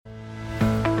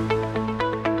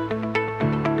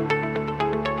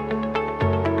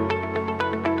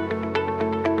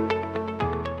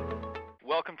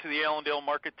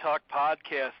Market Talk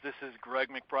Podcast. This is Greg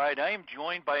McBride. I am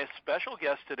joined by a special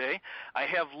guest today. I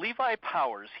have Levi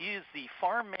Powers. He is the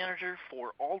farm manager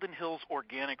for Alden Hills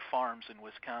Organic Farms in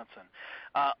Wisconsin.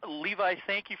 Levi,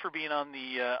 thank you for being on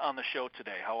the show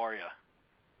today. How are you?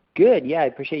 Good. Yeah, I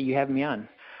appreciate you having me on.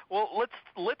 Well,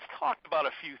 let's talk about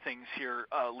a few things here,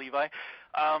 Levi.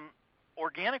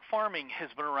 Organic farming has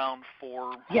been around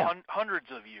for hundreds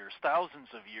of years, thousands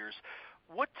of years.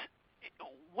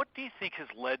 What do you think has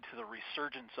led to the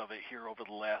resurgence of it here over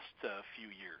the last few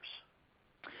years?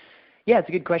 Yeah, it's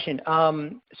a good question.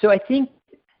 So I think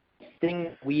the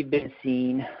thing we've been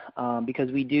seeing,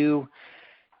 because we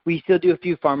still do a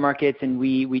few farm markets and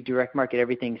we direct market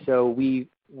everything. So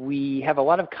we have a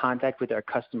lot of contact with our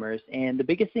customers, and the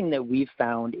biggest thing that we've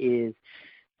found is,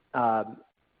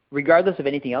 regardless of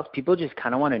anything else, people just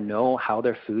kind of want to know how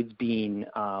their food's being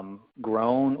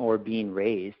grown or being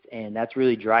raised, and that's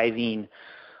really driving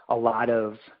a lot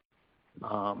of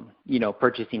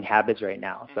purchasing habits right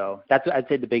now. So that's what I'd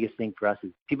say the biggest thing for us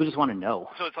is people just want to know.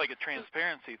 So it's like a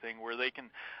transparency thing where they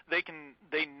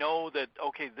know that,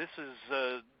 okay, this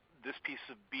is this piece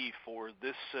of beef or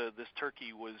this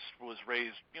turkey was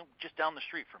raised just down the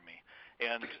street from me,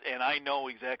 and I know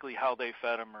exactly how they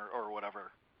fed them or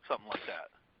whatever, something like that.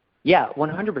 Yeah,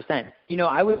 100%.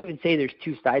 I would even say there's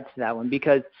two sides to that one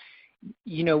because,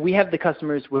 we have the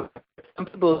customers where some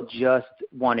people just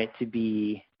want it to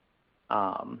be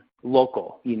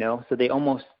local, so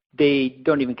they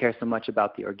don't even care so much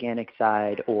about the organic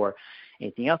side or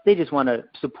anything else. They just want to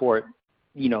support,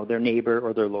 their neighbor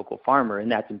or their local farmer,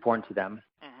 and that's important to them.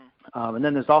 Mm-hmm. And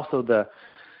then there's also the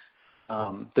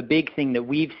big thing that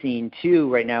we've seen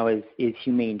too right now is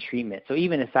humane treatment. So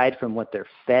even aside from what they're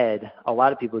fed, a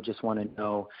lot of people just want to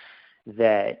know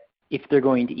that if they're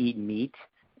going to eat meat,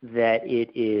 that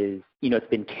it is, it's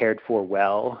been cared for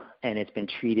well and it's been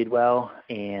treated well.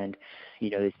 And,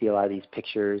 they see a lot of these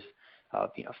pictures of,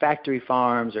 factory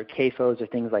farms or CAFOs or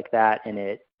things like that. And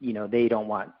they don't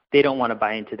want to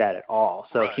buy into that at all.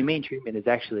 So right. Humane treatment is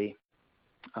actually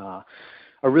a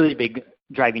really big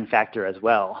driving factor as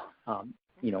well.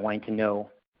 Wanting to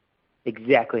know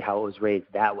exactly how it was raised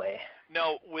that way.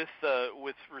 Now, with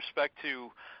respect to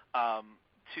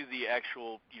the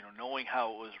actual, knowing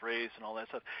how it was raised and all that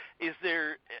stuff, is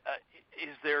there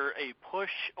a push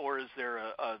or is there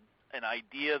an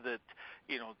idea that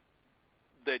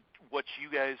that what you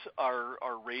guys are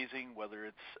raising, whether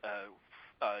it's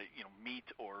meat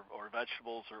or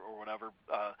vegetables or whatever,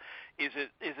 is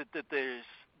it that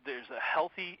there's a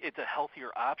healthier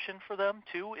option for them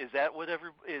too? Is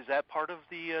that part of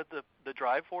the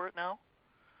drive for it now?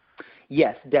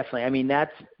 Yes, definitely. I mean,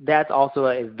 that's also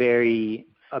a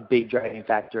big driving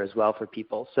factor as well for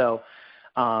people. So,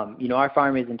 our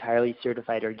farm is entirely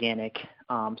certified organic.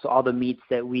 So all the meats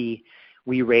that we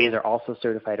raise are also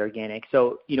certified organic.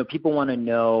 So, people want to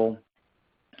know,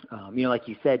 like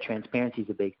you said, transparency is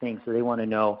a big thing. So they want to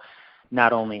know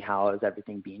not only how is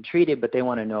everything being treated, but they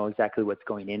want to know exactly what's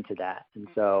going into that. And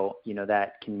so,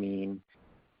 that can mean,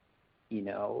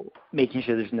 making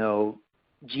sure there's no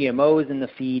GMOs in the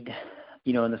feed,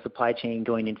 in the supply chain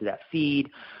going into that feed,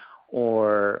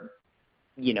 or,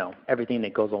 everything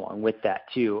that goes along with that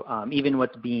too. Even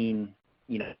what's being,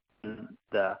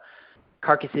 the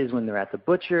carcasses when they're at the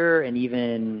butcher, and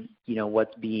even,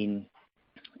 what's being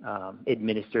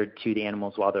administered to the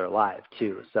animals while they're alive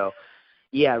too. So,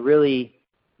 yeah, really,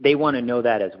 they want to know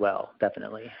that as well,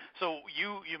 definitely. So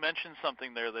you mentioned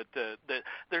something there that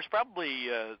there's probably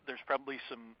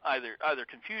some either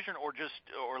confusion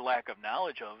or lack of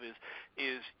knowledge of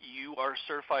is you are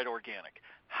certified organic.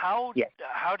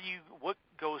 What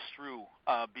goes through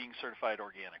being certified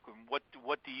organic?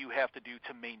 What do you have to do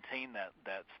to maintain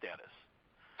that status?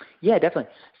 Yeah,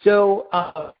 definitely. So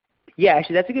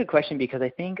actually that's a good question because I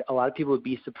think a lot of people would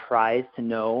be surprised to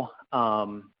know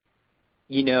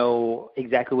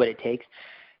exactly what it takes.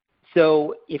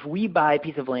 So if we buy a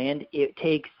piece of land, it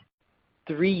takes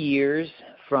 3 years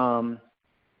from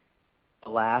the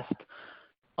last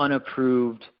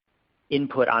unapproved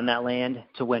input on that land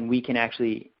to when we can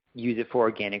actually use it for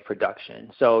organic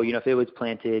production. So, if it was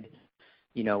planted,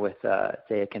 with,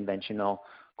 say, a conventional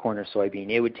corn or soybean,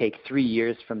 it would take 3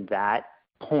 years from that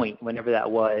point, whenever that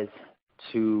was,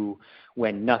 to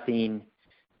when nothing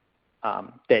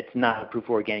that's not approved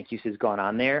for organic use has gone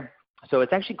on there. So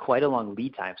it's actually quite a long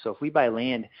lead time. So if we buy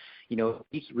land,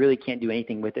 we really can't do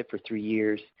anything with it for 3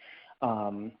 years.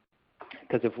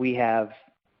 Because if we have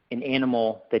an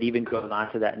animal that even goes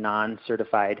onto that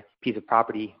non-certified piece of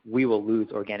property, we will lose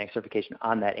organic certification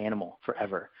on that animal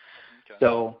forever. Okay.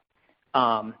 So,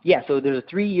 so there's a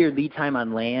 3 year lead time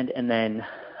on land, and then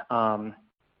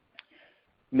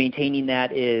maintaining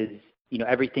that is,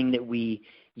 everything that we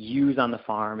use on the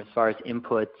farm as far as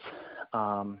inputs,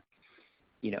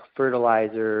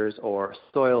 fertilizers or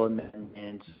soil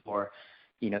amendments or,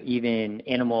 even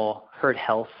animal herd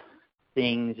health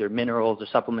things or minerals or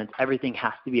supplements. Everything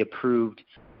has to be approved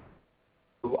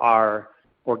through our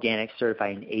organic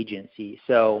certifying agency.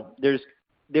 So there's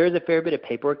a fair bit of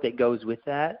paperwork that goes with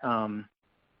that,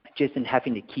 just in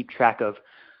having to keep track of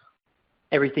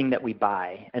everything that we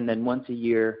buy. And then once a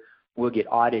year, we'll get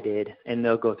audited, and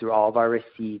they'll go through all of our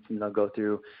receipts, and they'll go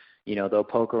through, they'll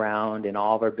poke around in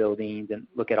all of our buildings and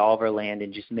look at all of our land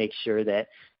and just make sure that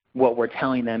what we're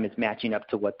telling them is matching up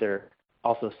to what they're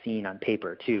also seeing on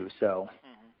paper too. So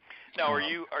now, are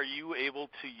you able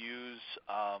to use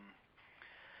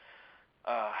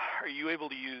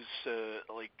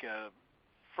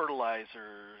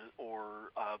fertilizer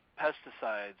or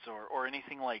pesticides or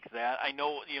anything like that? I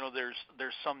know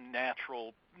there's some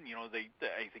natural,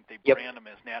 I think they brand them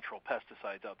as natural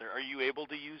pesticides out there. Are you able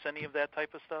to use any of that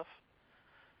type of stuff?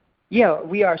 Yeah,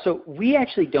 we are. So we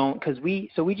actually don't, because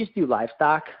we just do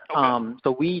livestock. Okay.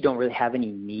 So we don't really have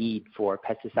any need for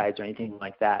pesticides or anything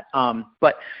like that.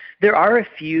 But there are a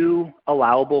few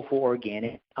allowable for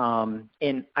organic.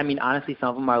 And I mean, honestly, some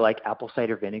of them are like apple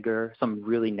cider vinegar, some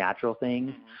really natural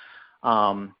things.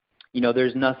 Mm-hmm.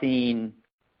 There's nothing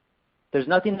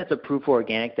that's approved for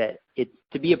organic that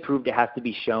to be approved, it has to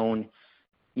be shown,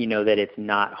 that it's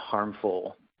not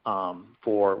harmful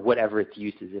for whatever its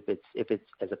use is, if it's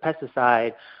as a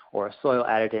pesticide or a soil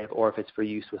additive, or if it's for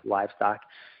use with livestock,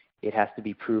 it has to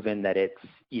be proven that it's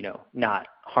not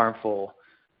harmful,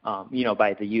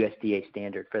 by the USDA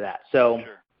standard for that. So,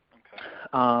 sure.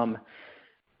 Okay.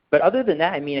 But other than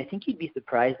that, I mean, I think you'd be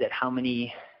surprised at how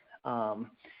many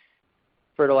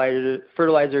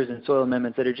fertilizers and soil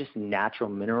amendments that are just natural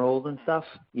minerals and stuff.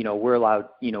 We're allowed,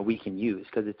 we can use,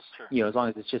 because it's sure. As long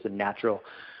as it's just a natural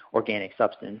organic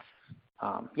substance,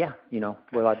 we're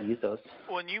allowed to use those.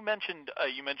 When you mentioned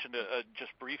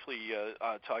just briefly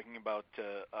talking about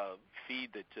feed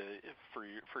that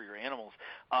for your animals,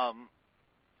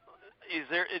 is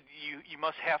there you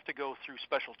must have to go through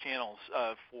special channels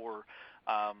for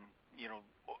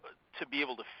to be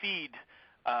able to feed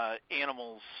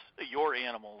your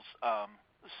animals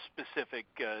specific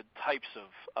types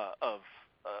of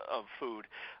food.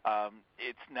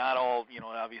 It's not all,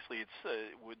 obviously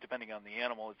it's depending on the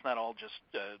animal, it's not all just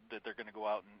that they're going to go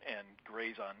out and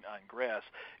graze on grass.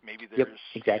 Maybe there's,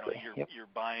 exactly. You're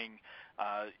buying,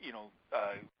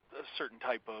 a certain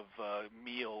type of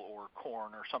meal or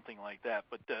corn or something like that.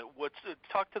 But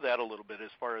talk to that a little bit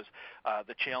as far as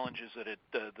the challenges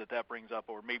that brings up,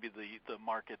 or maybe the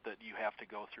market that you have to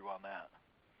go through on that.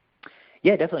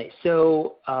 Yeah, definitely.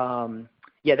 So,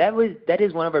 that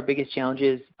is one of our biggest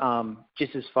challenges,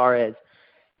 just as far as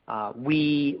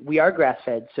we are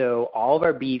grass-fed, so all of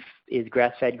our beef is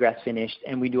grass-fed, grass-finished,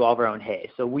 and we do all of our own hay.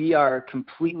 So we are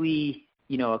completely,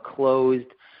 a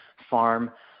closed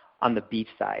farm on the beef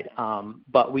side.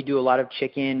 But we do a lot of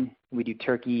chicken, we do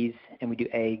turkeys, and we do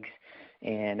eggs,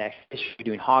 and actually we're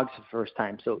doing hogs for the first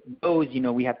time. So those,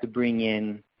 we have to bring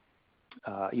in,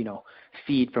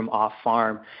 feed from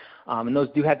off-farm, and those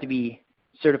do have to be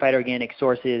certified organic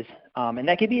sources, and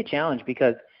that can be a challenge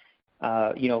because,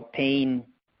 paying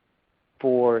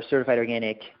for certified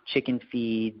organic chicken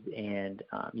feeds and,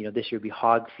 this year will be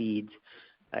hog feeds,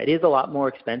 it is a lot more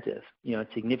expensive.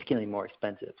 It's significantly more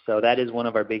expensive. So that is one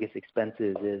of our biggest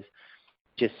expenses, is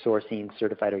just sourcing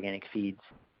certified organic feeds.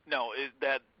 No,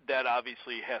 that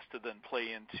obviously has to then play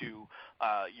into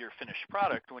your finished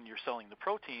product when you're selling the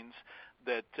proteins,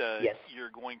 that yes.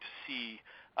 You're going to see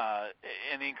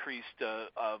an increased,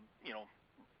 I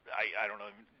don't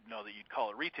know that you'd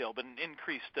call it retail, but an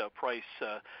increased price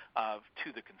to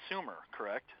the consumer,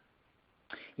 correct?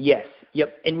 Yes.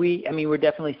 Yep. And we're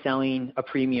definitely selling a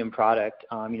premium product.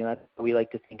 That's how we like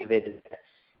to think of it, is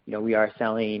that, we are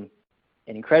selling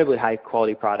an incredibly high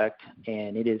quality product,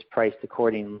 and it is priced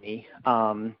accordingly.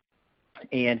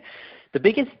 And the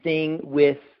biggest thing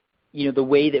with, the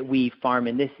way that we farm,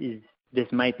 and this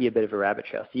might be a bit of a rabbit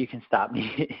trail, so you can stop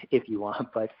me if you want,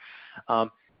 but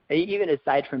even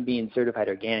aside from being certified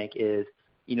organic is,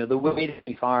 the way that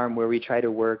we farm, where we try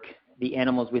to work the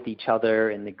animals with each other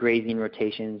and the grazing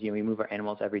rotations. We move our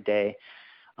animals every day.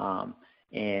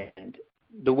 And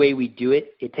the way we do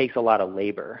it, it takes a lot of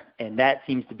labor. And that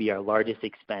seems to be our largest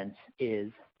expense,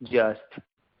 is just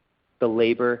the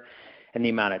labor and the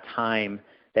amount of time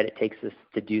that it takes us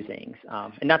to do things.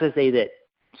 And not to say that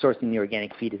sourcing the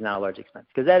organic feed is not a large expense,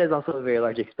 because that is also a very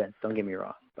large expense, don't get me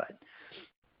wrong. But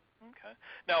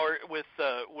Now, with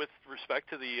respect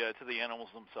to the animals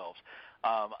themselves,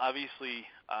 obviously,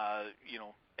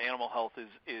 animal health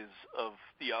is of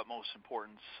the utmost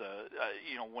importance.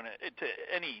 When to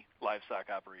any livestock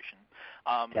operation.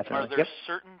 Definitely. Are there Yep.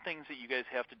 certain things that you guys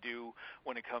have to do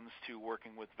when it comes to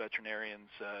working with veterinarians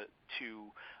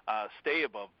to stay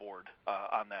above board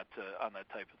on that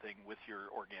type of thing with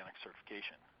your organic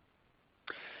certification?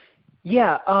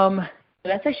 Yeah,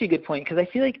 that's actually a good point because I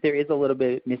feel like there is a little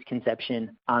bit of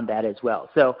misconception on that as well.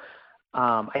 So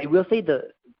I will say the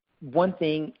one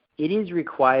thing, it is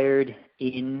required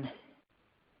in,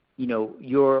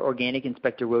 your organic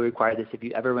inspector will require this if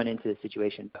you ever run into this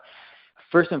situation.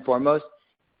 First and foremost,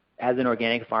 as an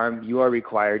organic farm, you are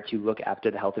required to look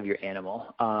after the health of your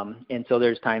animal. And so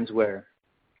there's times where,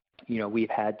 we've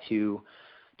had to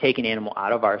take an animal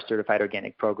out of our certified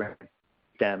organic program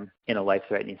them in a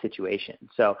life-threatening situation.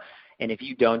 So, and if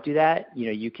you don't do that,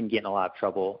 you can get in a lot of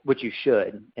trouble, which you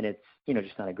should, and it's,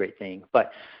 just not a great thing.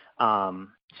 But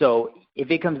so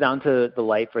if it comes down to the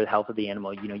life or the health of the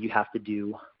animal, you have to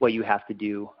do what you have to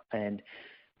do, and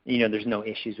there's no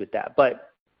issues with that.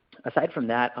 But aside from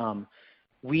that,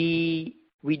 we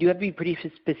do have to be pretty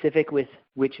specific with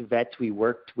which vets we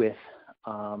worked with,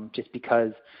 just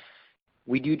because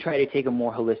we do try to take a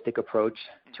more holistic approach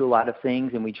to a lot of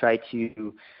things, and we try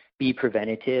to be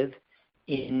preventative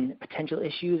in potential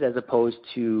issues as opposed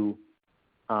to,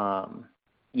 trying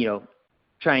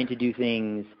to do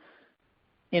things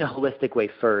in a holistic way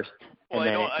first. Well,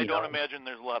 and I don't imagine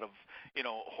there's a lot of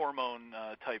hormone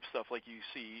type stuff like you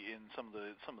see in some of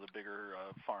the bigger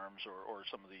farms or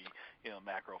some of the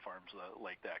macro farms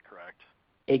like that, correct?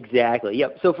 Exactly.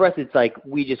 Yep. So for us, it's like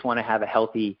we just want to have a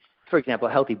healthy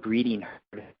breeding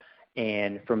herd,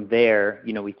 and from there,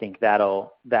 we think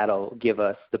that'll give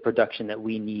us the production that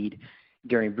we need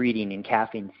during breeding and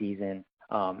calving season,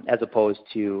 as opposed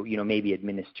to maybe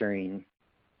administering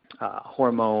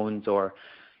hormones or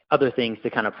other things to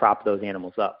kind of prop those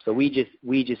animals up. So we just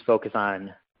focus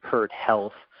on herd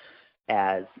health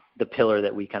as the pillar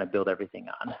that we kind of build everything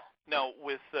on. Now,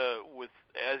 with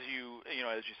as you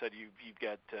said, you've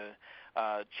got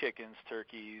chickens,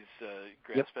 turkeys,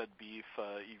 grass-fed beef.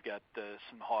 You've got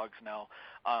some hogs now.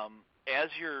 As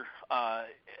you're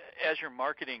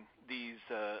marketing these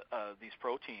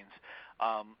proteins,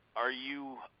 are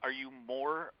you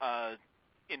more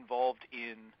involved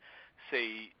in,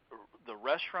 say, the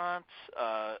restaurants,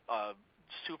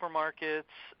 supermarkets,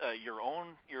 your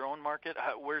own market?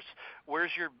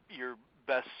 Where's your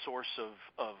best source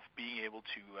of being able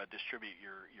to distribute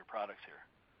your products here?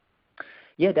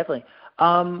 Yeah, definitely.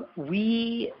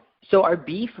 So our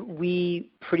beef,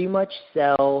 we pretty much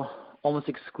sell almost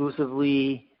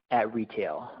exclusively at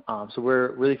retail. So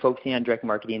we're really focusing on direct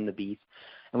marketing the beef,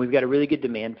 and we've got a really good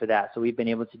demand for that. So we've been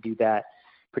able to do that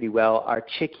pretty well. Our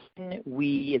chicken,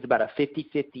 is about a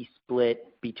 50-50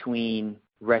 split between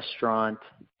restaurant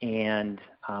and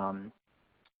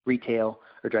retail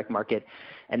or direct market.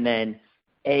 And then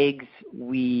eggs,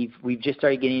 we've just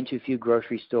started getting into a few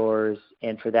grocery stores,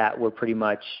 and for that we're pretty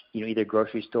much either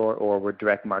grocery store or we're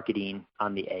direct marketing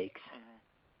on the eggs.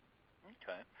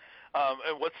 Mm-hmm. Okay.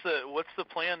 And what's the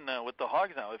plan with the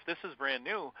hogs now? If this is brand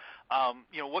new,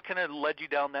 what kind of led you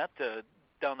down that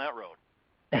road?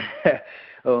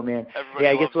 Oh man, Everybody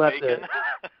I guess we'll have bacon. to.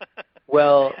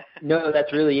 Well, no,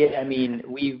 that's really it. I mean,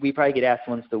 we probably get asked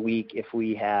once a week if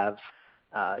we have,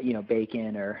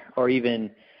 bacon or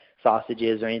even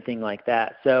sausages or anything like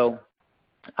that. So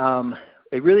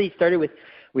it really started with,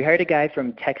 we hired a guy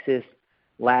from Texas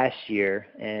last year,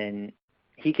 and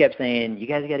he kept saying, "You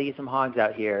guys got to get some hogs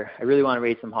out here. I really want to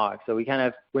raise some hogs." So we kind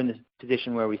of were in this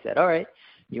position where we said, "All right,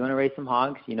 you want to raise some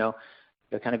hogs? It'll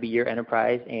kind of be your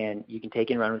enterprise, and you can take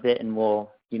it and run with it, and we'll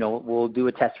do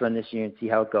a test run this year and see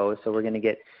how it goes." So we're going to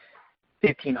get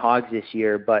 15 hogs this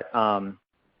year, but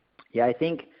yeah, I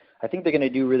think they're going to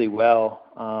do really well,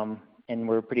 and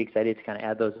we're pretty excited to kind of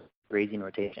add those grazing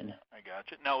rotation. I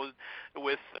gotcha. Now,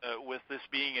 with this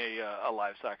being a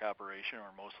livestock operation,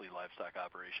 or mostly livestock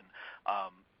operation,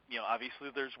 obviously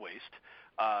there's waste.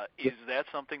 Is that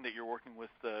something that you're working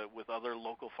with other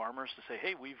local farmers to say,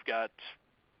 hey, we've got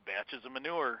batches of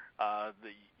manure?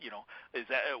 Is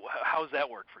that, how does that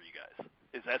work for you guys?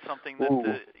 Is that something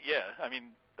that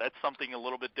that's something a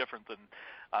little bit different than.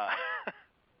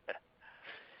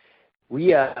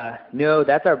 No,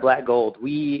 that's our black gold.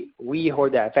 We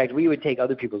hoard that. In fact, we would take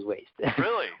other people's waste.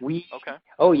 Really? Okay.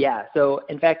 Oh yeah. So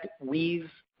in fact,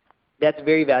 that's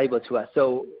very valuable to us.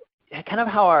 So kind of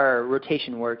how our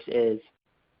rotation works is,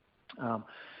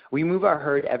 we move our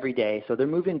herd every day. So they're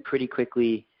moving pretty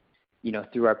quickly,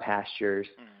 through our pastures.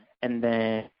 Mm-hmm. And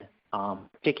then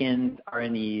chickens are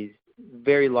in these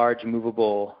very large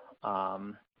movable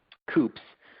coops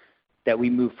that we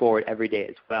move forward every day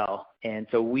as well. And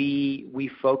so we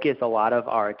focus a lot of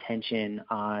our attention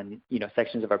on,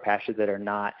 sections of our pasture that are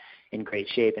not in great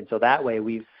shape. And so that way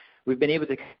we've been able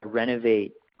to kind of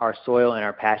renovate our soil and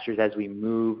our pastures as we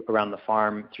move around the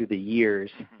farm through the years.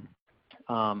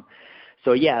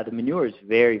 So yeah, the manure is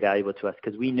very valuable to us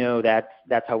because we know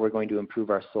that's how we're going to improve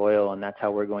our soil, and that's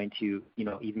how we're going to,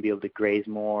 even be able to graze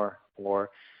more or,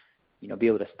 be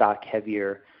able to stock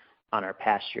heavier on our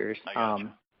pastures.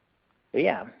 But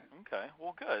yeah. Okay.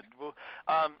 Well, good. Well,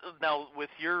 now with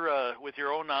your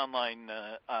own online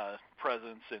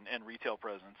presence and retail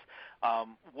presence,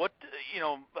 what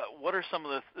are some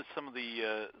of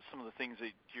the things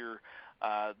that you're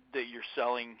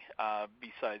selling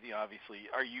besides, obviously,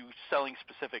 are you selling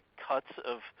specific cuts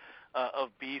of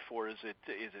beef, or is it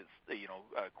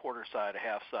a quarter side, a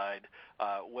half side?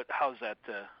 How's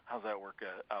that work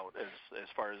out as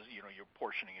far as your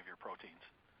portioning of your proteins?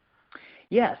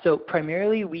 Yeah, so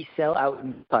primarily we sell out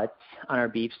in cuts on our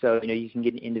beef, so you can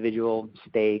get an individual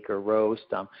steak or roast.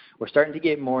 We're starting to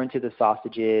get more into the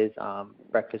sausages,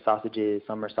 breakfast sausages,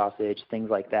 summer sausage, things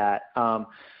like that.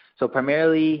 So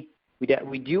primarily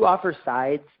we do offer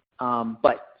sides,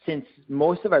 but since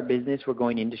most of our business we're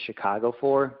going into Chicago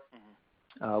for,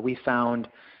 we found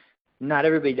not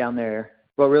everybody down there,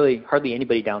 well, really hardly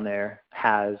anybody down there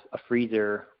has a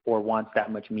freezer or wants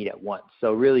that much meat at once.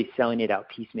 So really selling it out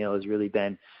piecemeal has really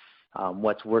been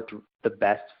what's worked the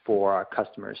best for our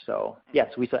customers. So yes,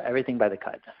 we sell everything by the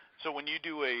cut. So when you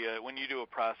do a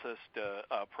processed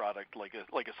product like a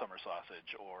summer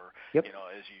sausage, or yep.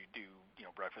 As you do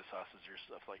breakfast sausage or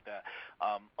stuff like that,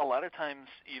 a lot of times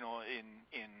in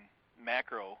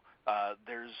macro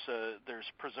there's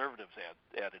preservatives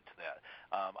added to that.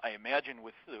 I imagine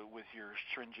with your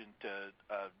stringent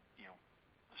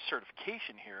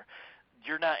certification here,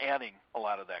 you're not adding a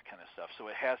lot of that kind of stuff. So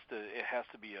it has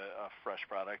to be a fresh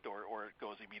product, or it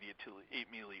goes immediately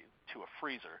to a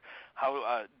freezer.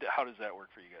 How does that work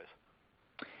for you guys?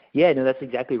 Yeah, no, that's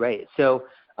exactly right. So,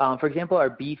 for example, our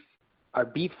beef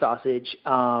sausage,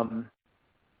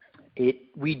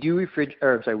 we do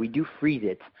freeze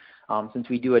it, since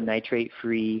we do a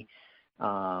nitrate-free,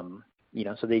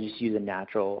 so they just use a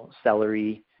natural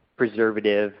celery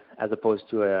preservative as opposed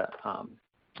to a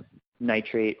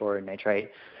nitrate or a nitrite.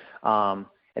 And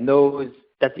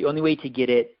that's the only way to get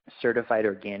it certified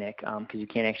organic, because you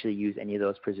can't actually use any of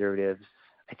those preservatives,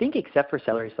 I think, except for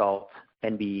celery salt,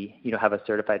 and have a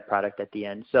certified product at the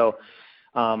end. So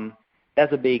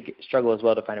that's a big struggle as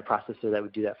well, to find a processor that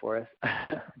would do that for us.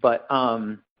 But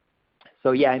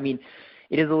so yeah, I mean,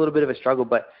 it is a little bit of a struggle,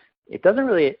 but it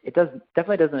definitely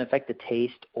doesn't affect the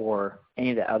taste or any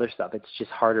of the other stuff. It's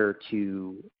just harder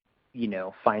to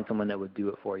find someone that would do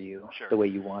it for you the way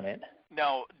you want it.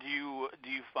 Now, do you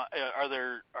are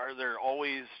there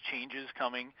always changes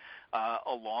coming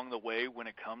along the way when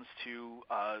it comes to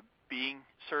being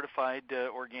certified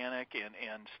organic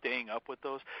and staying up with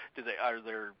those? Are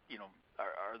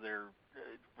there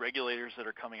regulators that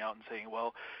are coming out and saying,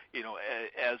 well,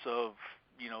 as of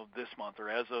this month, or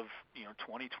as of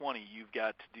 2020, you've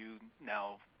got to do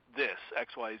now this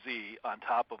XYZ on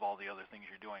top of all the other things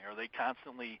you're doing? Are they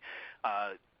constantly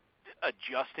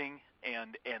adjusting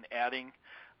and adding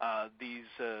these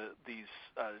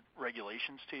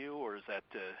regulations to you, or is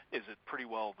it pretty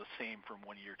well the same from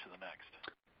one year to the next?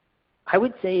 I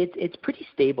would say it's pretty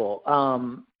stable.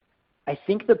 I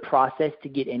think the process to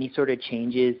get any sort of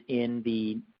changes in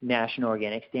the national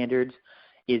organic standards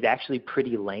is actually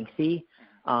pretty lengthy.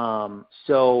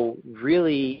 So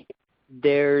really,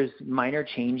 there's minor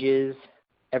changes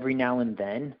every now and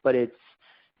then, but it's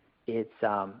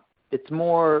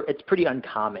pretty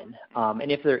uncommon.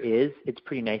 And if there is, it's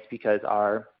pretty nice because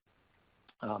our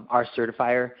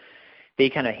certifier, they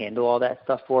kind of handle all that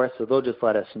stuff for us. So they'll just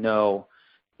let us know,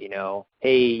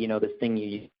 hey, this thing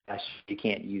you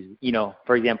can't use.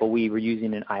 For example, we were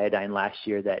using an iodine last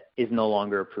year that is no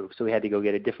longer approved, so we had to go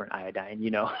get a different iodine.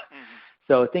 Mm-hmm.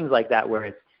 So things like that,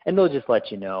 and they'll just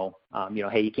let you know,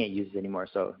 hey, you can't use it anymore,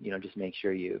 so just make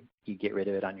sure you get rid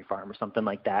of it on your farm or something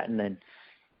like that, and then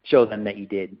show them that you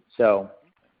did. So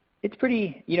it's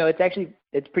pretty,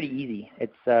 it's pretty easy.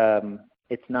 It's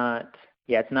not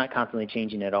constantly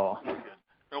changing at all. Good.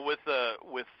 Well, with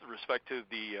respect to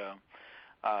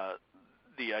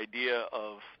the idea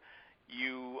of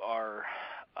you are,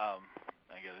 I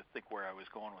got to think where I was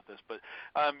going with this, but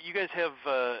you guys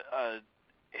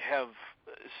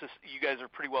you guys are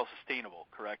pretty well sustainable,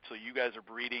 correct? So you guys are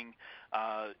breeding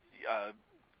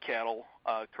cattle,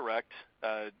 correct?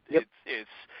 Yep. It's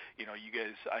you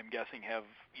guys, I'm guessing, have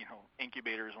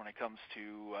incubators when it comes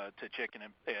to chicken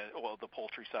and the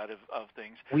poultry side of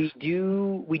things. We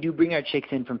do bring our chicks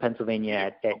in from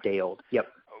Pennsylvania at day old. Yep.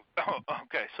 Oh,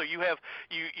 okay, so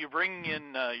you're bringing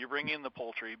in the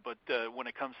poultry, but when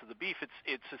it comes to the beef,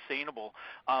 it's sustainable.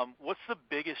 What's the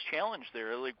biggest challenge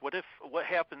there? Like, what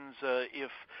happens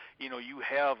if you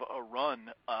have a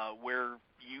run where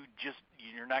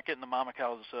you're not getting the mama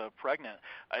cows pregnant?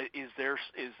 Is there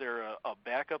a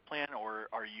backup plan, or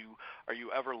are you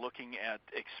ever looking at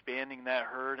expanding that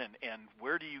herd? And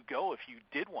where do you go if you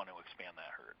did want to expand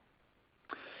that herd?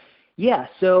 Yeah,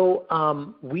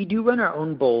 so we do run our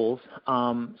own bulls,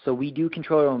 so we do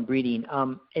control our own breeding,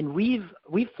 and we've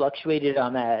fluctuated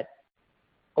on that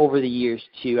over the years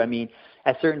too. I mean,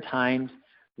 at certain times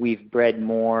we've bred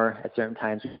more, at certain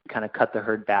times we kind of cut the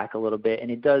herd back a little bit, and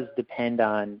it does depend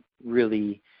on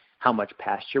really how much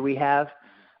pasture we have.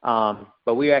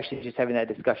 But we were actually just having that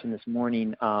discussion this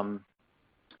morning.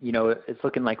 It's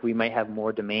looking like we might have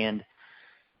more demand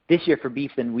this year for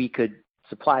beef than we could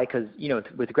supply, because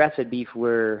with grass-fed beef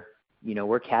we're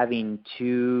calving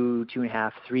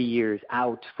 2.5, 3 years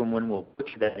out from when we'll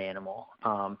butcher that animal,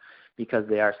 because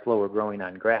they are slower growing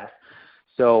on grass.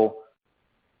 So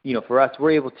for us,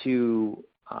 we're able to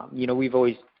we've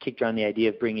always kicked around the idea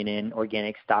of bringing in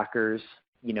organic stockers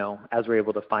as we're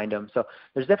able to find them. So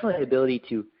there's definitely the ability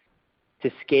to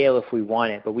scale if we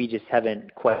want it, but we just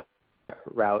haven't quite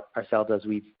route ourselves as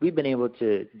we've been able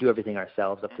to do everything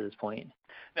ourselves up to this point.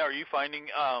 Now, are you finding,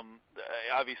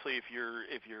 obviously, if you're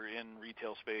in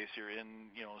retail space, you're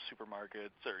in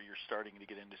supermarkets, or you're starting to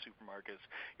get into supermarkets,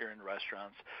 you're in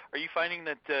restaurants. Are you finding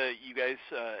that you guys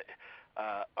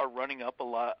are running up a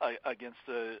lot against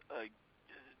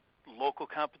local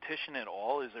competition at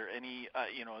all? Is there any,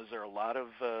 is there a lot of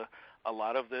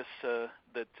this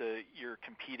that you're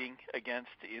competing against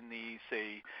in the,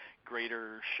 say,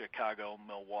 greater Chicago,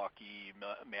 Milwaukee,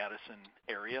 Madison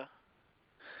area?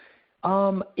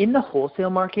 In the wholesale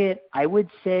market, I would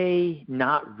say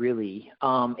not really.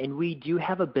 And we do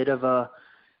have a bit of a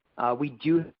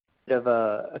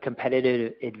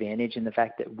competitive advantage in the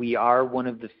fact that we are one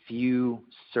of the few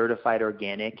certified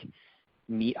organic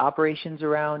meat operations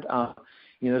around.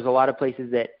 There's a lot of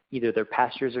places that either their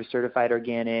pastures are certified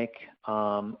organic,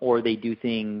 or they do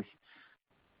things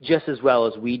just as well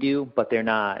as we do, but they're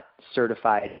not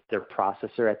certified, their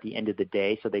processor at the end of the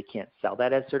day, so they can't sell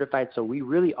that as certified. So we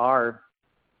really are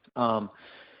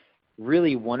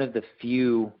really one of the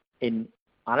few, and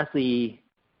honestly,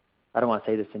 I don't want to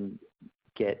say this and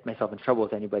get myself in trouble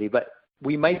with anybody, but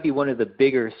we might be one of the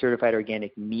bigger certified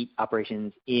organic meat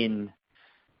operations in,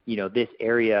 this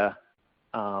area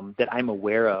that I'm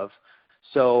aware of.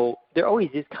 So there always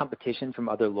is competition from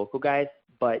other local guys,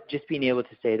 but just being able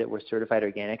to say that we're certified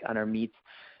organic on our meats,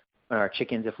 on our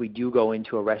chickens, if we do go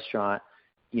into a restaurant,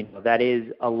 that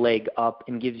is a leg up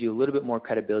and gives you a little bit more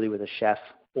credibility with a chef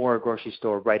or a grocery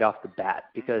store right off the bat,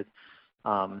 because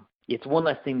it's one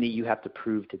less thing that you have to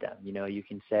prove to them. You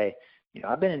can say,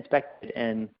 I've been inspected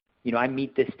and, I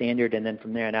meet this standard, and then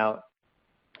from there on out,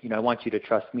 I want you to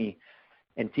trust me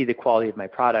and see the quality of my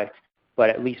product, but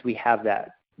at least we have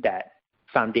that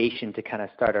foundation to kind of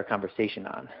start our conversation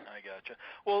on. I gotcha.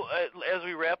 Well, as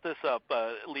we wrap this up,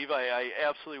 Levi, I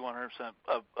absolutely 100%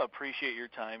 appreciate your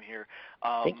time here.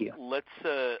 Thank you. Let's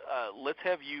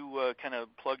have you kind of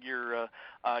plug your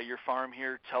farm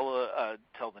here. Tell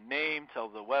the name, tell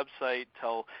the website,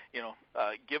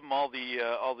 give them all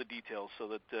the details so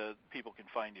that people can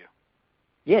find you.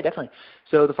 Yeah, definitely.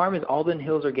 So the farm is Alden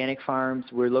Hills Organic Farms.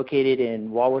 We're located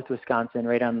in Walworth, Wisconsin,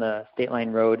 right on the State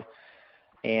Line Road.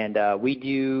 And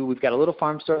we've got a little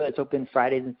farm store that's open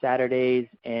Fridays and Saturdays,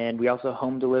 and we also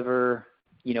home deliver,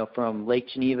 from Lake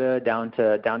Geneva down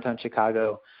to downtown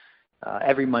Chicago.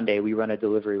 Every Monday we run a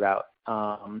delivery route.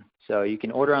 So you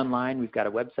can order online. We've got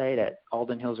a website at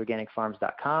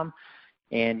aldenhillsorganicfarms.com.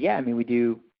 And yeah,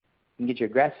 you can get your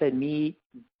grass-fed meat,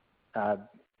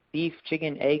 beef,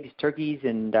 chicken, eggs, turkeys,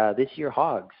 and this year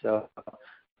hogs. So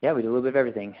yeah, we do a little bit of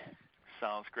everything.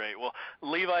 Sounds great. Well,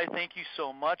 Levi, thank you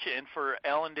so much. And for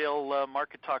Allendale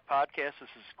Market Talk Podcast, this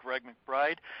is Greg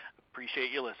McBride.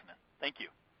 Appreciate you listening. Thank you.